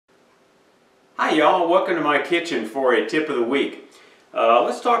Hi y'all, welcome to my kitchen for a tip of the week.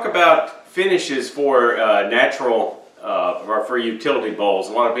 Let's talk about finishes for for utility bowls.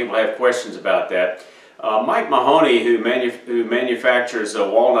 A lot of people have questions about that. Mike Mahoney, who manufactures a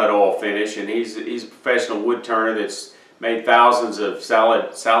walnut oil finish, and he's a professional wood turner that's made thousands of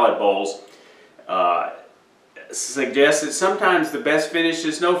salad bowls, suggests that sometimes the best finish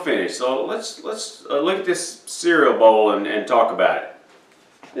is no finish. So let's look at this cereal bowl and talk about it.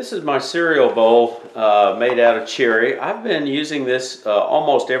 This is my cereal bowl made out of cherry. I've been using this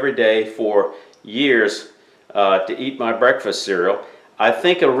almost every day for years to eat my breakfast cereal. I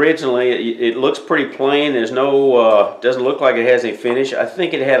think originally it looks pretty plain. There's no, doesn't look like it has any finish. I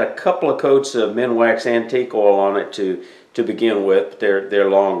think it had a couple of coats of Minwax antique oil on it to begin with, but they're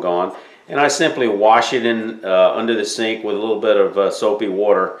long gone. And I simply wash it in under the sink with a little bit of soapy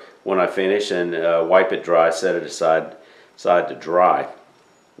water when I finish, and wipe it dry, set it aside to dry.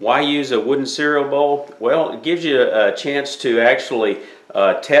 Why use a wooden cereal bowl? Well, it gives you a chance to actually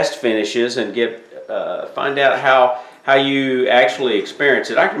test finishes and find out how you actually experience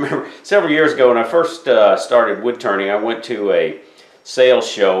it. I can remember several years ago when I first started wood turning, I went to a sales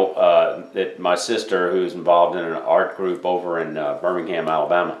show that my sister, who's involved in an art group over in Birmingham,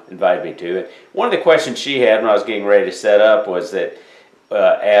 Alabama, invited me to. One of the questions she had when I was getting ready to set up was that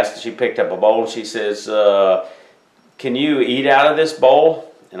she picked up a bowl and she says, "Can you eat out of this bowl?"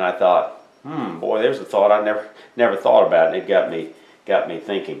 And I thought, boy, there's a thought I never thought about, and it got me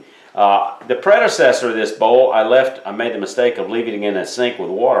thinking. The predecessor of this bowl, I made the mistake of leaving it in a sink with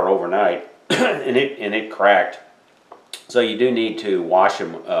water overnight, and it cracked. So you do need to wash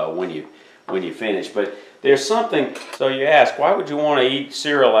them when you finish. But there's something. So you ask, why would you want to eat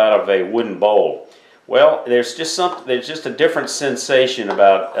cereal out of a wooden bowl? Well, there's just a different sensation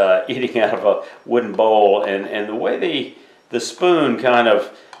about eating out of a wooden bowl, and the way the spoon kind of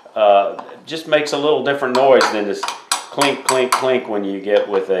just makes a little different noise than this clink, clink, clink when you get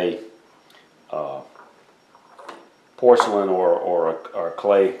with a porcelain or a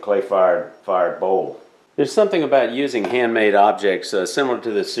clay fired bowl. There's something about using handmade objects similar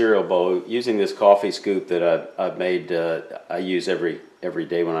to the cereal bowl. Using this coffee scoop that I've made, I use every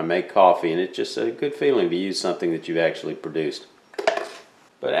day when I make coffee, and it's just a good feeling to use something that you've actually produced.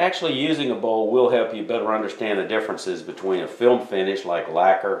 But actually using a bowl will help you better understand the differences between a film finish like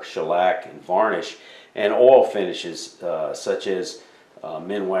lacquer, shellac, and varnish, and oil finishes such as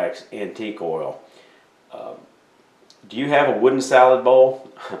Minwax antique oil. Do you have a wooden salad bowl?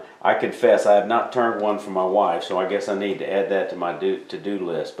 I confess I have not turned one for my wife, so I guess I need to add that to my to-do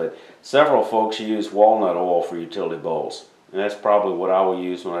list. But several folks use walnut oil for utility bowls, and that's probably what I will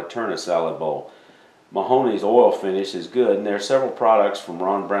use when I turn a salad bowl. Mahoney's oil finish is good, and there are several products from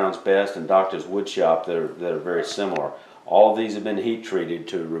Ron Brown's Best and Doctor's Woodshop that are very similar. All of these have been heat treated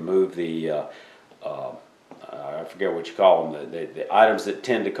to remove the I forget what you call them, the items that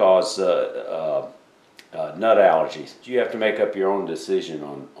tend to cause nut allergies. You have to make up your own decision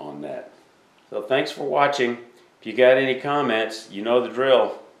on that. So thanks for watching. If you got any comments, you know the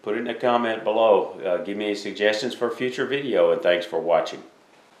drill. Put it in a comment below. Give me any suggestions for a future video, and thanks for watching.